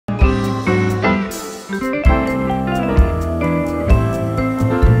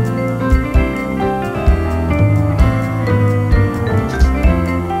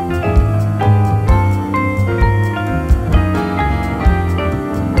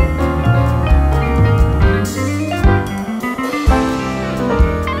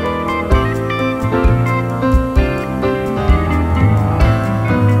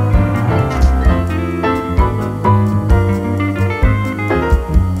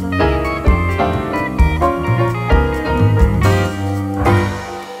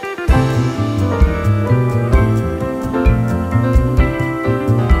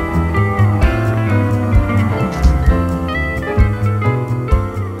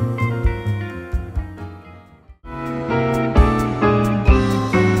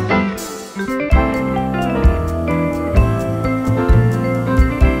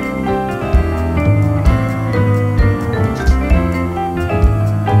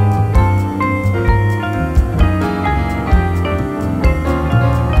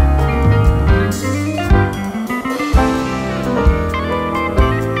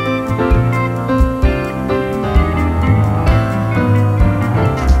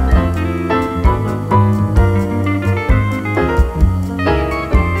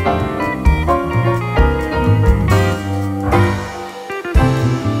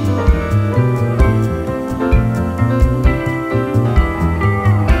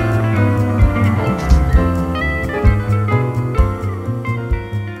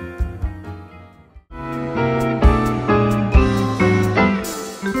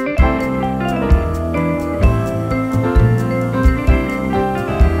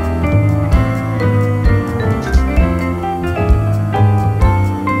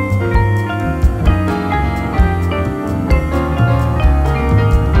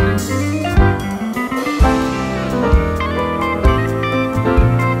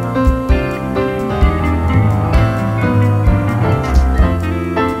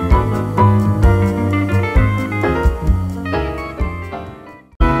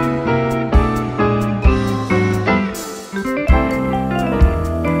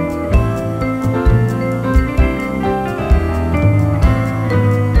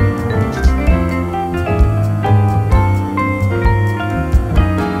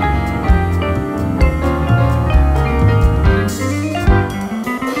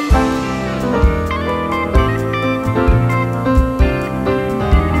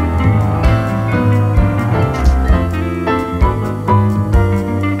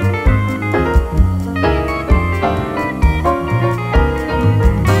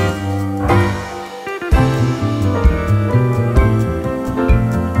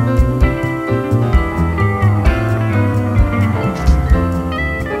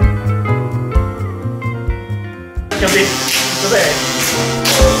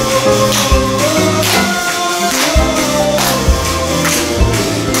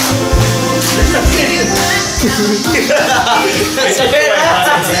食咩咧？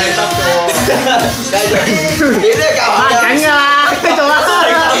你係得嘅喎，繼續，你都係教下緊㗎啦，繼續啦。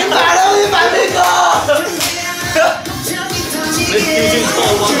點扮啦？你扮邊個？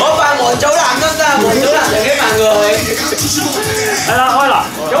我扮王祖藍得唔得？王祖藍自己扮過去。係啦，開啦。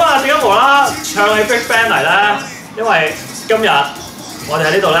咁啊，點解無啦啦唱起 BigBang 嚟咧？因為今日我哋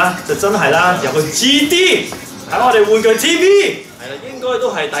喺呢度咧，就真係啦，有個 GD 喺我哋玩具 TV。係啦，應該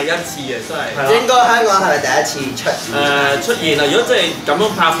都係第一次嘅，真係。應該香港係咪第一次出現？出現啦！如果真係咁樣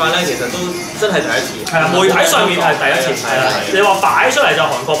拍法咧，其實都真係第一次。係啦，媒體上面係第一次。係啦，你話擺出嚟就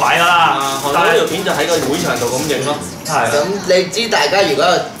韓國擺㗎啦。韓國呢條片就喺個會場度咁影咯。係。咁你知大家如果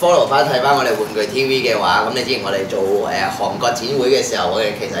follow 翻睇翻我哋玩具 TV 嘅話，咁你之前我哋做韓國展會嘅時候，我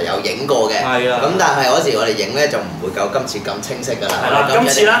哋其實有影過嘅。係啊。咁但係嗰時我哋影咧就唔會夠今次咁清晰㗎啦。係啦，今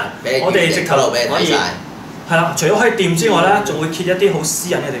次咧，我哋直頭俾你睇晒。係啦，除咗可以掂之外咧，仲會揭一啲好私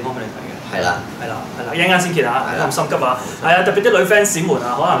隱嘅地方俾你睇嘅。係啦，一陣間先揭下，唔好咁心急啊！係啊，特別啲女 fans 們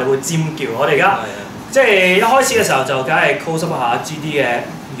啊，可能你會尖叫。我哋而家即係一開始嘅時候就梗係 close up 下 GD 嘅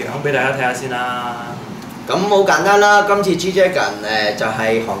樣俾大家睇下先啦。咁好簡單啦，今次 G-Dragon 就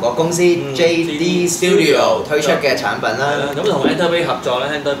係韓國公司 JD Studio 推出嘅產品啦。咁同 Enterbay 合作咧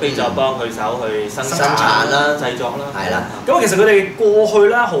 ，Enterbay 就幫佢手去生產啦、製作啦。係啦。咁其實佢哋過去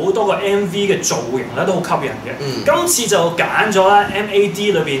咧好多個 MV 嘅造型咧都好吸引嘅。今次就揀咗咧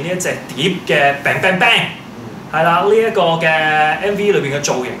MAD 裏邊呢一隻碟嘅 BigBang。係啦，呢一個嘅 MV 裏邊嘅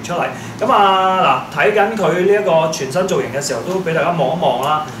造型出嚟，咁啊嗱睇緊佢呢一個全新造型嘅時候，都俾大家望一望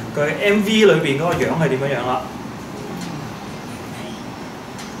啦。佢 MV 裏邊嗰個樣係點樣樣啦？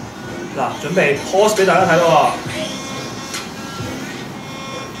嗱，準備 pause 俾大家睇咯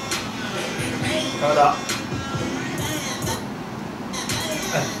喎，得。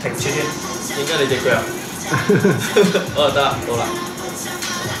停住先。點解你隻腳？得，好啦。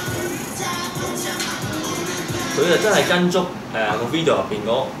佢就真係跟足個 video 入邊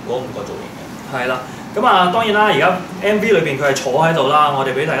嗰5個造型嘅。係啦，咁啊當然啦，而家 MV 裏邊佢係坐喺度啦，我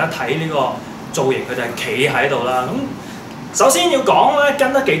哋俾大家睇呢個造型，佢就係企喺度啦。咁首先要講咧，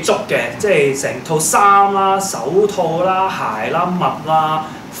跟得幾足嘅，即係成套衫啦、手套啦、鞋啦、襪啦、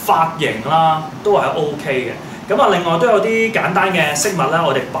髮型啦，都係 OK 嘅。咁啊，另外都有啲簡單嘅飾物咧，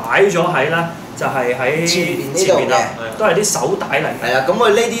我哋擺咗喺咧。就係喺前面啦，都係啲手帶嚟嘅。係啦，咁佢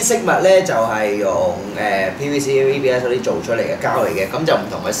呢啲飾物咧就係用PVC、ABS 嗰啲做出嚟嘅膠嚟嘅，咁就唔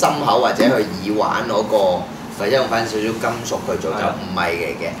同佢心口或者佢耳環嗰個，或者用翻少少金屬去做就唔係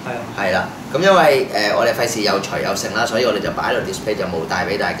嘅。係啦，咁因為我哋費事有除有剩啦，所以我哋就擺喺度 display 就冇帶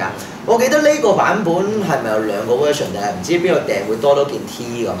俾大家。我記得呢個版本係咪有2個 version 定係唔知邊個訂會多件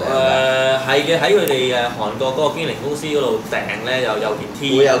T 咁樣？係嘅，喺佢哋韓國嗰個經營公司嗰度訂咧，有件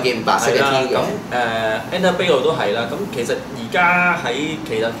T。會有件白色嘅 T 嘅。咁Enterbay 度都係啦。咁其實而家喺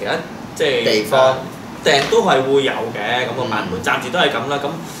其他即係地方訂都係會有嘅，咁個版本暫時都係咁啦。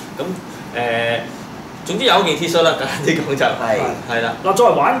咁總之有件 T 恤啦，簡單啲講就係啦。嗱，作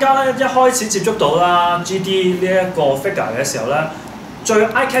為玩家咧，一開始接觸到啦 GD 呢一個 figure 嘅時候咧，最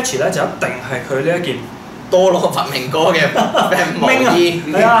eye catchy 咧就一定係佢呢一件多羅佛明哥嘅毛衣。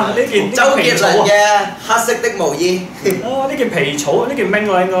係啊，呢件周杰倫嘅黑色的毛衣。呢件皮草，呢件明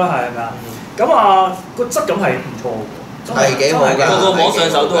啦應該係咪啊？咁啊個質感係唔錯嘅，係幾好㗎。個摸上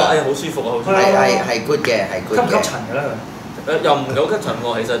手都話好舒服啊，好舒服。係 good 嘅，係 good 嘅。吸唔吸塵嘅咧佢？又唔夠吸塵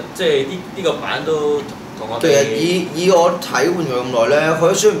喎，其實即係呢個版都同我哋。其實以我睇玩具咁耐咧，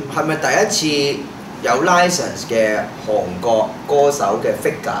佢算係咪第一次有 license 嘅韓國歌手嘅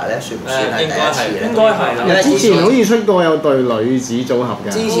figure 咧？算唔算係第一次咧？應該係啦。之前好似出過有對女子組合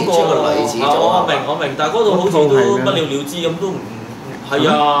㗎。之前出過女子組合。我明，但係嗰度好似都不了了之咁，都唔係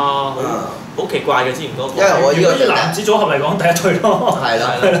啊。好奇怪嘅之前嗰個，因為我呢個男子組合嚟講第一對咯。係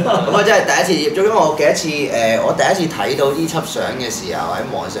啦，咁我真係第一次接觸，因為我記得一次我第一次睇到呢輯相嘅時候喺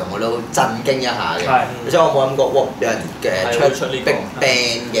網上我都震驚一下嘅，即係我冇諗過，哇！有人出 BigBang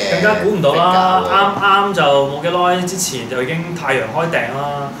嘅，更加估唔到啦！啱就冇幾耐之前就已經太陽開訂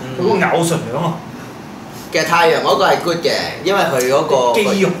啦，嗰個咬唇樣啊！其實太陽嗰個係 good 嘅，因為佢嗰個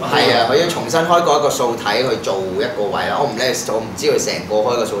肌肉係啊，佢要重新開過一個素體去做一個位啦。我唔知佢成個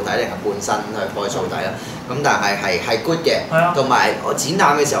開個素體定係半身去開素體啦。咁但係 good 嘅，同埋我展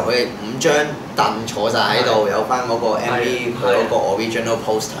覽嘅時候，佢哋5張凳坐晒喺度，有翻嗰個 MV 佢嗰個 original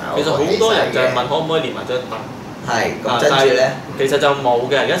poster。其實好多人就係問可唔可以連埋張凳。係，咁跟住咧，其實就冇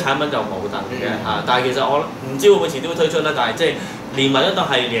嘅，而家產品就冇凳嘅嚇。但係其實我唔知會唔會遲啲會推出啦。但係即係連埋張凳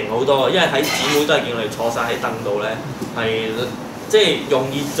係型好多，因為喺展會都係見我哋坐晒喺凳度咧，係即係容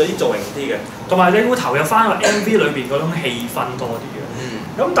易做啲造型啲嘅。同埋你會投入翻個 MV 裏邊嗰種氣氛多啲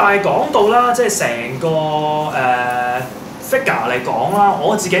嘅。咁但係講到啦，即係成個figure 嚟講啦，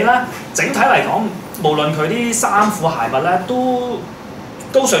我自己咧整體嚟講無論佢啲衫褲鞋襪咧都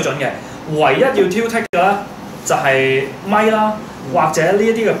高水準嘅，唯一要挑剔嘅咧就係咪啦，或者呢一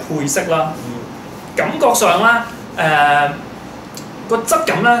啲嘅配飾啦，感覺上咧個質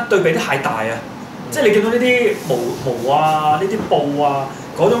感咧對比啲鞋大啊，即係你見到呢啲毛啊、呢啲布啊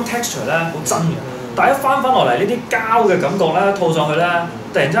嗰種 texture 咧好真嘅，但係一翻落嚟呢啲膠嘅感覺咧套上去咧，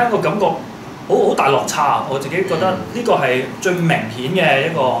突然之間個感覺好大落差啊！我自己覺得呢個係最明顯嘅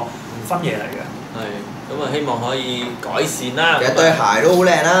一個分野嚟嘅。係，咁啊希望可以改善啦。其實對鞋都好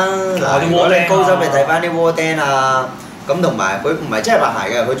靚啦，嗱，如果你高手你睇翻啲窩釘啊，咁同埋佢唔係真係白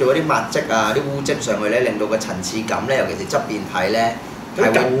鞋嘅，佢做嗰啲墨跡啊、啲污跡上去咧，令到個層次感咧，尤其是側邊睇咧，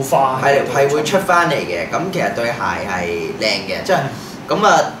係會出翻嚟嘅。咁其實對鞋係靚嘅，即係咁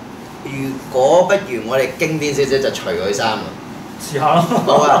啊！如果不如我哋經典少少就除佢衫啊！試下咯。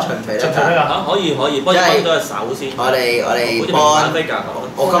好啊，除皮啦。可以，不過應該都係手先。我哋幫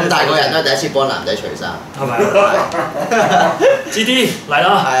我咁大個人都第一次幫男仔除衫。係咪？GD 嚟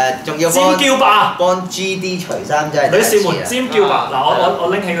啦！係，仲要尖叫吧！幫 GD 除衫真係。女士們尖叫吧！嗱，我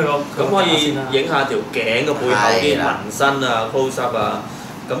拎起佢個。咁可以影下條頸個背後啲紋身啊、close up 啊。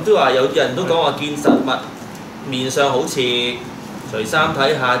咁都話有啲人都講話見實物，面上好似。除衫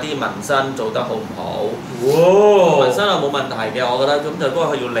睇下啲紋身做得好唔好？紋身係冇問題嘅，我覺得咁就不過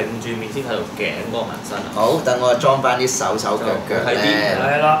佢要擰住面先睇到頸嗰個紋身啊。好，等我裝翻啲手腳咧，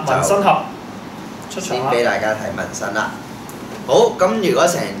係啦，紋身盒出場先俾大家睇紋身啦。好，咁如果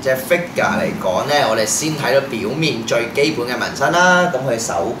成隻 figure 嚟講咧，我哋先睇到表面最基本嘅紋身啦。咁佢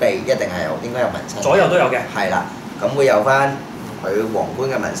手臂一定係應該有紋身。左右都有嘅。係啦，咁會有翻。佢皇冠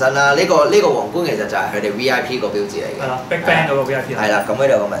嘅紋身啦，呢個皇冠其實就係佢哋 VIP 個標誌嚟嘅。係啦，BigBang 嗰個 VIP。係啦，咁呢度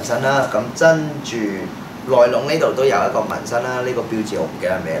有個紋身啦，咁跟住內籠呢度都有一個紋身啦，呢個標誌我唔記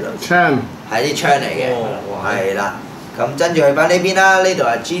得咩啦。槍。係啲槍嚟嘅。係啦，咁跟住去翻呢邊啦，呢度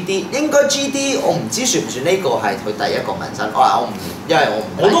係 GD， 應該 GD 我唔知算唔算呢個係佢第一個紋身，因為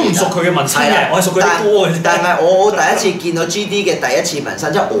我都唔熟佢嘅紋身嘅，我係熟佢啲歌嘅。但係我第一次見到 GD 嘅第一次紋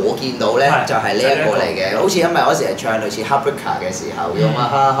身，即係我見到咧就係呢一個嚟嘅，好似因為嗰時係唱類似 Heartbreaker 嘅時候用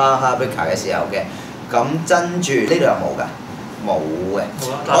啊Heartbreaker 嘅時候嘅，咁跟住呢度有冇㗎？冇嘅。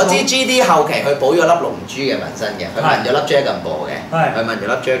我知 GD 後期佢補咗粒龍珠嘅紋身嘅，佢紋咗粒 Dragon Ball 嘅，佢紋咗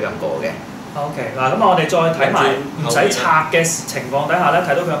粒 Dragon Ball 嘅。OK， 嗱咁我哋再睇埋唔使拆嘅情況底下咧，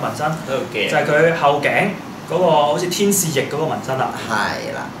睇到佢嘅紋身，就係佢後頸嗰個好似天使翼嗰個紋身啦。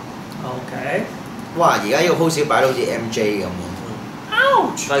係啦。OK。哇！而家呢個 pose 擺到好似 MJ 咁喎。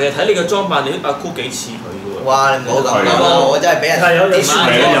但係睇你個裝扮，你阿 Cool 幾似佢嘅喎。哇！你唔好咁講，我真係俾人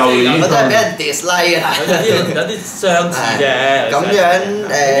dislike，我真係俾人 dislike 啊！有啲相似嘅。咁樣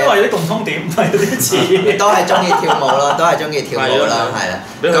因為有啲共通點，唔係有啲似。都係中意跳舞咯，都係中意跳舞啦，係啦。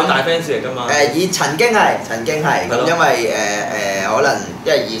你咁大 fans 嚟㗎嘛？曾經係咁，因為可能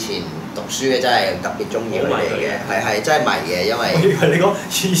因為以前讀書嘅真係特別中意佢哋嘅，係真係迷嘅，因為我以為你講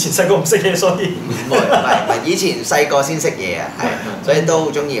以前細個唔識嘢，所以唔係以前細個先識嘢啊，係，所以都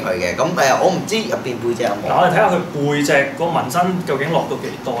好中意佢嘅。咁我唔知入邊背脊有冇。嗱，我哋睇下佢背脊個紋身究竟落到幾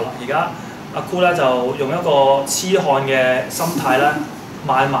多啦？而家阿 Cool 咧就用一個痴漢嘅心態咧，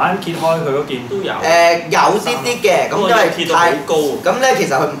慢慢揭開佢嗰件都有。有啲嘅，咁因為太高。咁咧其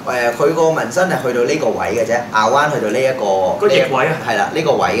實佢個紋身係去到呢個位嘅啫，拗彎去到呢一個翼位啊。係啦，呢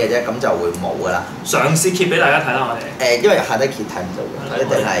個位嘅啫，咁就會冇㗎啦。嘗試揭俾大家睇啦，我哋。因為下低揭睇唔到嘅，一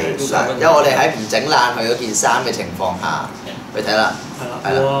定係因為我哋喺唔整爛佢嗰件衫嘅情況下去睇啦。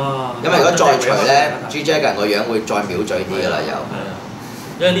係啦。哇！因為如果再除咧，G-Dragon 個樣會再藐嘴啲㗎啦，又。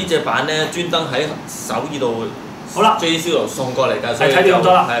因為呢隻版咧專登喺首爾度。好啦 ，J 銷路送過嚟㗎，所以睇到咁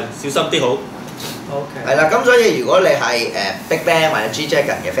多啦，係小心啲好。OK。係啦，咁所以如果你係BigBang 或者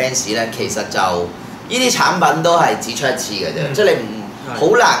G-Dragon 嘅 fans 咧，其實就呢啲產品都係只出一次嘅啫，即係你唔好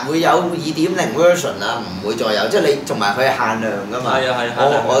難會有2.0 version 啊，唔會再有，即係你同埋佢係限量㗎嘛。係。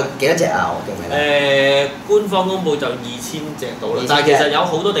我幾多隻啊？我記唔記得？官方公佈就2000隻到啦，但係其實有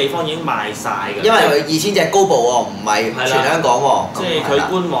好多地方已經賣晒㗎。因為佢2000隻高部喎，唔係全香港喎。即係佢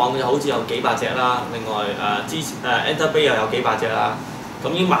官網就好似有幾百隻啦，另外之前Enterbay 又有幾百隻啦，咁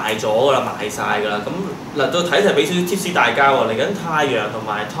已經賣咗㗎啦，賣晒㗎啦。咁嗱，到睇就俾少少 tips 大家喎，嚟緊太陽同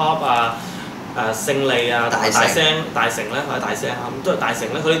埋 Top 啊。勝利啊，大成咧，或者大聲啊，咁都係大成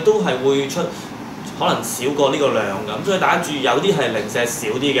咧，佢哋都係會出可能少過呢個量㗎，咁所以大家注意有啲係零舍少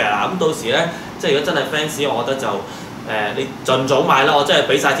啲嘅啦，咁到時咧，即係如果真係 fans，我覺得就你盡早買啦，我真係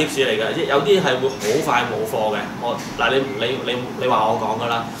俾晒 tips 嚟㗎，有啲係會好快冇貨嘅，你話我講㗎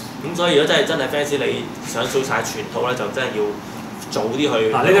啦，咁所以如果真係 fans，你想掃晒全套咧，就真係要早啲去。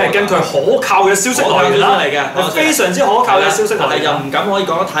呢啲係根據可靠嘅消息來源啦，係非常之可靠嘅消息來源。但係又唔敢可以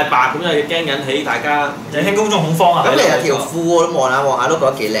講得太白咁，又驚引起大家引起公眾恐慌啊！咁其實條褲我都望下都覺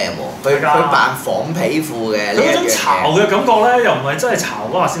得幾靚喎，佢扮仿皮褲嘅。嗰種潮嘅感覺咧，又唔係真係潮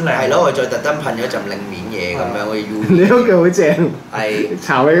嗰下先靚。係咯，佢再特登噴咗陣靚面嘢咁樣，好似 U。你嗰句好正。係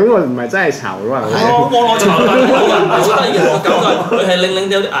潮嘅咁，我唔係真係潮㗎嘛。我潮但係好得意嘅感覺，佢係靚靚啲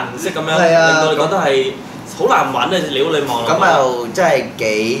有啲銀色咁樣，令到你覺得係好難揾嘅料，你望落。咁又真係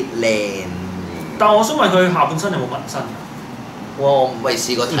幾靚。但係我想問佢下半身有冇紋身？我未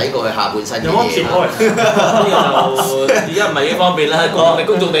試過睇過佢下半身嘅嘢。有冇揭開？呢個就而家唔係幾方便啦，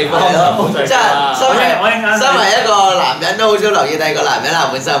公眾地方。即係身為一個男人都好少留意第二個男人下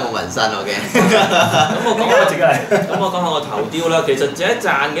半身有冇紋身我嘅。咁我講下個頭雕啦，其實值得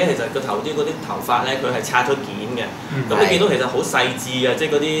讚嘅，其實個頭雕嗰啲頭髮咧，佢係拆咗件嘅。咁你見到其實好細緻嘅，即係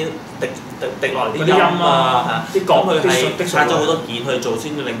嗰啲滴落嚟啲音啊，啲講佢係拆咗好多件去做，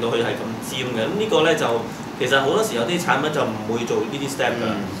先至令到佢係咁尖嘅。咁呢個咧就其實好多時有啲產品就唔會做呢啲 step 㗎。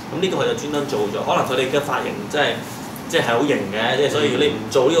咁呢個佢就專登做咗，可能佢哋嘅髮型即係好型嘅，即係所以你唔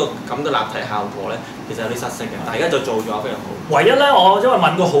做呢個咁嘅立體效果咧，其實有啲失色嘅。但係而家就做咗非常好。唯一咧，我因為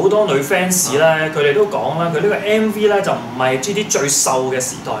問過好多女 fans 咧，佢哋都講啦，佢呢個 MV 咧就唔係 GD 最瘦嘅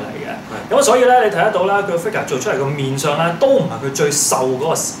時代嚟嘅。咁所以咧，你睇得到啦，佢 figure 做出嚟個面上咧，都唔係佢最瘦嗰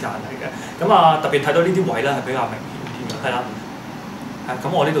個時間嚟嘅。咁啊，特別睇到呢啲位咧係比較明顯啲嘅，係啦。咁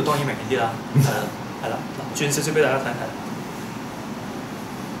我呢度當然明顯啲啦，係啦，轉少少俾大家睇睇。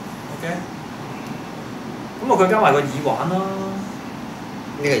OK。咁佢加埋個耳環啦。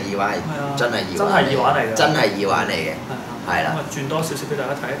呢個耳環係真係耳環嚟嘅。真係耳環嚟嘅。係啦。咁啊，轉多少少俾大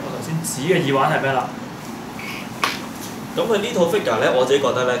家睇，我頭先指嘅耳環係咩啦？咁佢呢套 figure 咧，我自己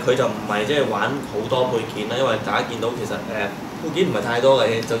覺得咧，佢就唔係即係玩好多配件啦，因為大家見到其實配件唔係太多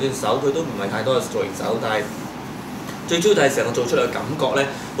嘅，就算手佢都唔係太多嘅造型手，但係最主要就係成個做出嚟嘅感覺咧，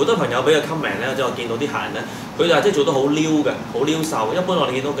好多朋友俾個 comment 咧，即係我見到啲客人咧，佢就係即係做得好撩嘅，好撩瘦。一般我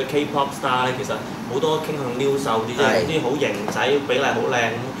哋見到嘅 K-pop star 咧，其實好多傾向撩瘦啲，即係啲好型仔，比例好靚。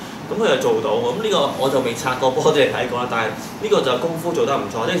咁佢又做到，咁呢個我就未拆過波，即係睇過啦。但係呢個就功夫做得唔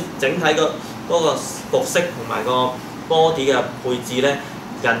錯，即係整體嗰個服飾同埋個 body 嘅配置咧，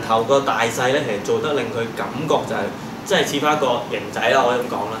人頭個大細咧，其實做得令佢感覺就係真係似翻一個型仔啦，我咁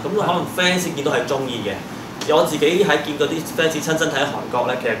講啦。咁可能 fans 見到係中意嘅。我自己喺見嗰啲 fans 親身睇韓國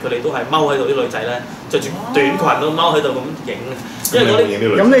咧，其實佢哋都係踎喺度，啲女仔咧着住短裙都踎喺度咁影，因為嗰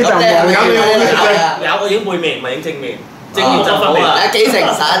啲咁你就有我影背面，唔係影正面。正面就分別，幾誠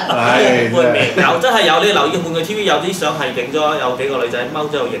實。背面有真係有，你留意玩具 TV 有啲相係影咗有幾個女仔踎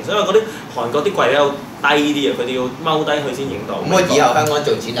咗度影，所以嗰啲韓國啲櫃咧低啲啊，佢哋要踎低佢先影到。咁我以後香港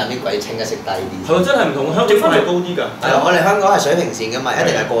做展覽啲櫃清一色低啲。係喎，真係唔同，香港係高啲㗎。係我哋香港係水平線㗎嘛，一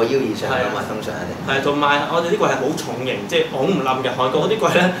定係過腰以上㗎嘛，通常一定。係，同埋我哋啲櫃係好重型，即係拱唔冧嘅。韓國嗰啲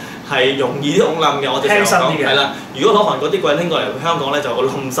櫃咧係容易啲拱冧嘅，我哋成日講係啦。如果攞韓國啲櫃拎過嚟香港咧，就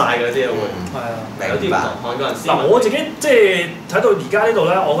冧晒㗎，即係會。係啊，有啲唔同韓國人。嗱，我自己即係睇到而家呢度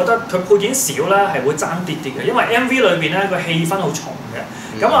咧，我覺得佢配件少咧係會爭啲嘅，因為 MV 裏邊咧個氣氛好重嘅。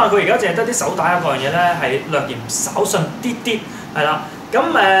咁啊，佢而家淨係得啲手帶啊嗰樣嘢咧係略嫌稍遜啲啲，係啦。咁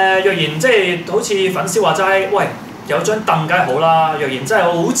若然即係好似粉絲話齋，喂有張凳梗係好啦。若然真係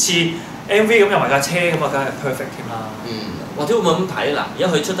好似 MV 咁有埋架車咁啊，梗係 perfect 添啦。或者會唔會咁睇嗱？而家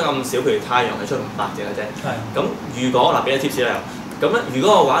佢出得咁少，譬如太陽係出500隻嘅啫。係。咁如果嗱俾啲 tips 啦又，咁咧如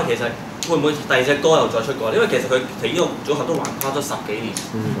果嘅話其實會唔會第二隻歌又再出過？因為其實佢呢個組合都橫跨咗10幾年。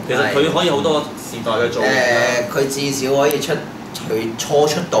其實佢可以好多時代嘅做。佢至少可以出佢初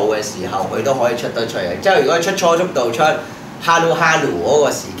出道嘅時候，佢都可以出得出嘅。即係如果佢出初出道出 Hello Hello 嗰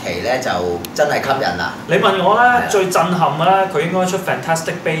個時期咧，就真係吸引啦。你問我咧，最震撼嘅咧，佢應該出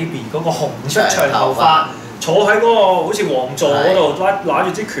Fantastic Baby 嗰個紅色長頭髮。坐喺嗰個好似王座嗰度，攞住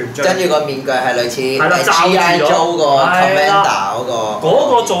支權杖，跟住個面具係類似 G.I. Joe 個 Commander 嗰個。嗰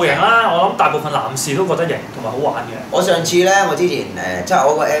個造型啦，我諗大部分男士都覺得型同埋好玩嘅。我上次咧，我之前即係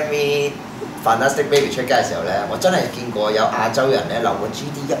我個 MV Fantastic Baby 出街嘅時候咧，我真係見過有亞洲人咧留個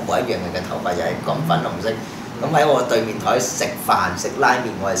GD 一模一樣嘅頭髮，又係咁粉紅色。咁喺我對面台食飯食拉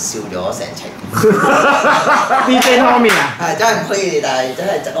麵，我係笑咗成程。DJ 湯麵啊？係真係唔可以，但係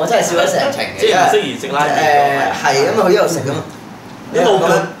我真係笑咗成程嘅。即係唔適宜食拉麵。係咁佢一路食咁，一路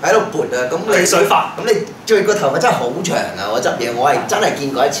喺度撥啊！咁你水髮，咁你最個頭髮真係好長啊！我執嘢我係真係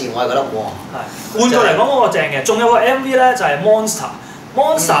見過一次，我係覺得哇。係換句嚟講嗰個正嘅，仲有個 MV 咧就係 Monster。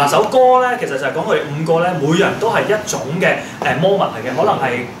Monster 首歌咧，其實就係講佢哋5個咧，每人都係一種嘅moment嚟嘅，可能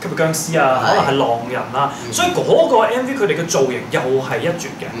係吸血僵屍啊，可能係狼人啊，所以嗰個 MV 佢哋嘅造型又係一絕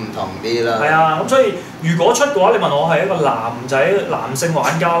嘅，唔同啲啦。係啊，咁所以如果出嘅話，你問我係一個男性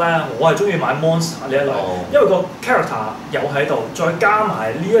玩家咧，我係中意買 Monster 呢一類，因為個 character 有喺度，再加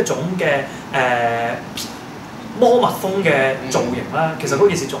埋呢一種嘅魔蜜風嘅造型啦，其實嗰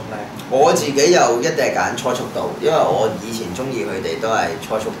件事仲靚。我自己又一定係揀初速度，因為我以前中意佢哋都係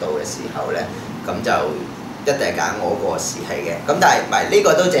初速度嘅時候咧，咁就一定係揀我個時期嘅。咁但係唔係呢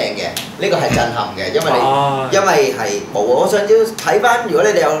個都正嘅，呢個係震撼嘅，因為係冇。我想要睇翻，如果你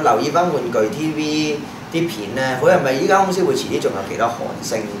哋有留意翻玩具 TV 啲片咧，佢係咪依間公司會遲啲仲有其他韓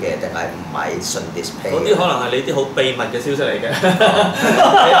星嘅，定係唔係純 display？ 嗰啲可能係你啲好秘密嘅消息嚟嘅，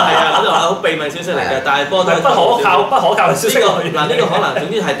係啊，嗰啲係好秘密消息嚟嘅，但係不可靠嘅消息。嗱呢個可能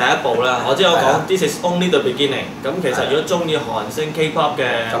總之係第一步啦。我知我講 This is only the beginning。咁其實如果中意韓星 K-pop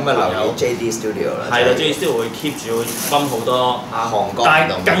嘅，咁咪留意 JD Studio 啦。係啦，JD Studio 會 keep 住會泵好多韓國。但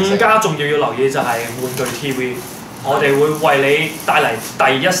係更加重要留意就係玩具 TV，我哋會為你帶嚟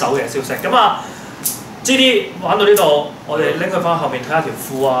第一手嘅消息。咁啊〜GD 玩到呢度，我哋拎佢翻後面睇下條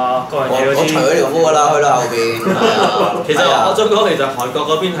褲啊，各樣嘢嗰啲。我除咗條褲㗎啦，去到後邊。其實我想講，其實韓國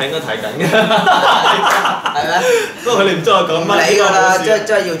嗰邊係應該睇緊嘅。係咩？不過佢哋唔知我講乜。唔理㗎啦，真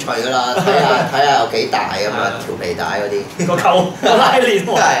係要除㗎啦，睇下有幾大咁啊，條皮帶嗰啲。個扣拉鍊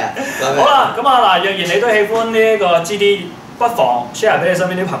喎。係啊。好啦，咁啊嗱，若然你都喜歡呢一個 GD，不妨 share 俾你身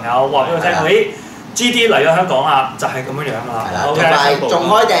邊啲朋友，話俾佢聽，喂。GD 嚟咗香港啦，就係咁樣樣啦。係啦，同埋仲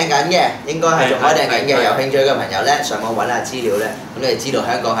開訂緊嘅，應該係仲開訂緊嘅。有興趣嘅朋友咧，上網揾下資料咧，咁你哋知道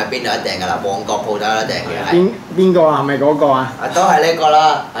香港喺邊度一訂㗎啦。旺角鋪頭有得訂嘅係。邊個啊？係咪嗰個啊？都係呢個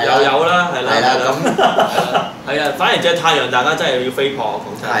啦。又有啦，係啦。係啦，咁係啊，反而隻太陽大家真係要飛破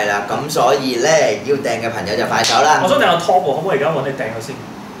講真。係啦，咁所以咧要訂嘅朋友就快手啦。我想訂個 top 喎，可唔可以而家揾你訂佢先？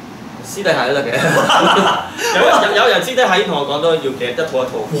私底下都得嘅，有人私底下已經同我講都要嘅，一套一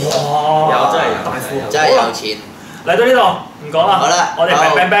套。哇！有真係大富豪，真係有錢。嚟到呢度唔講啦，好啦，我哋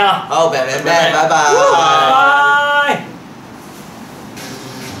BigBang啦。好，BigBang，拜拜。拜。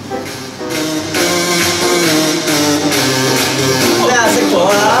咩啊？熄咗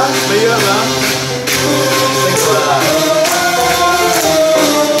啦？未啊嘛？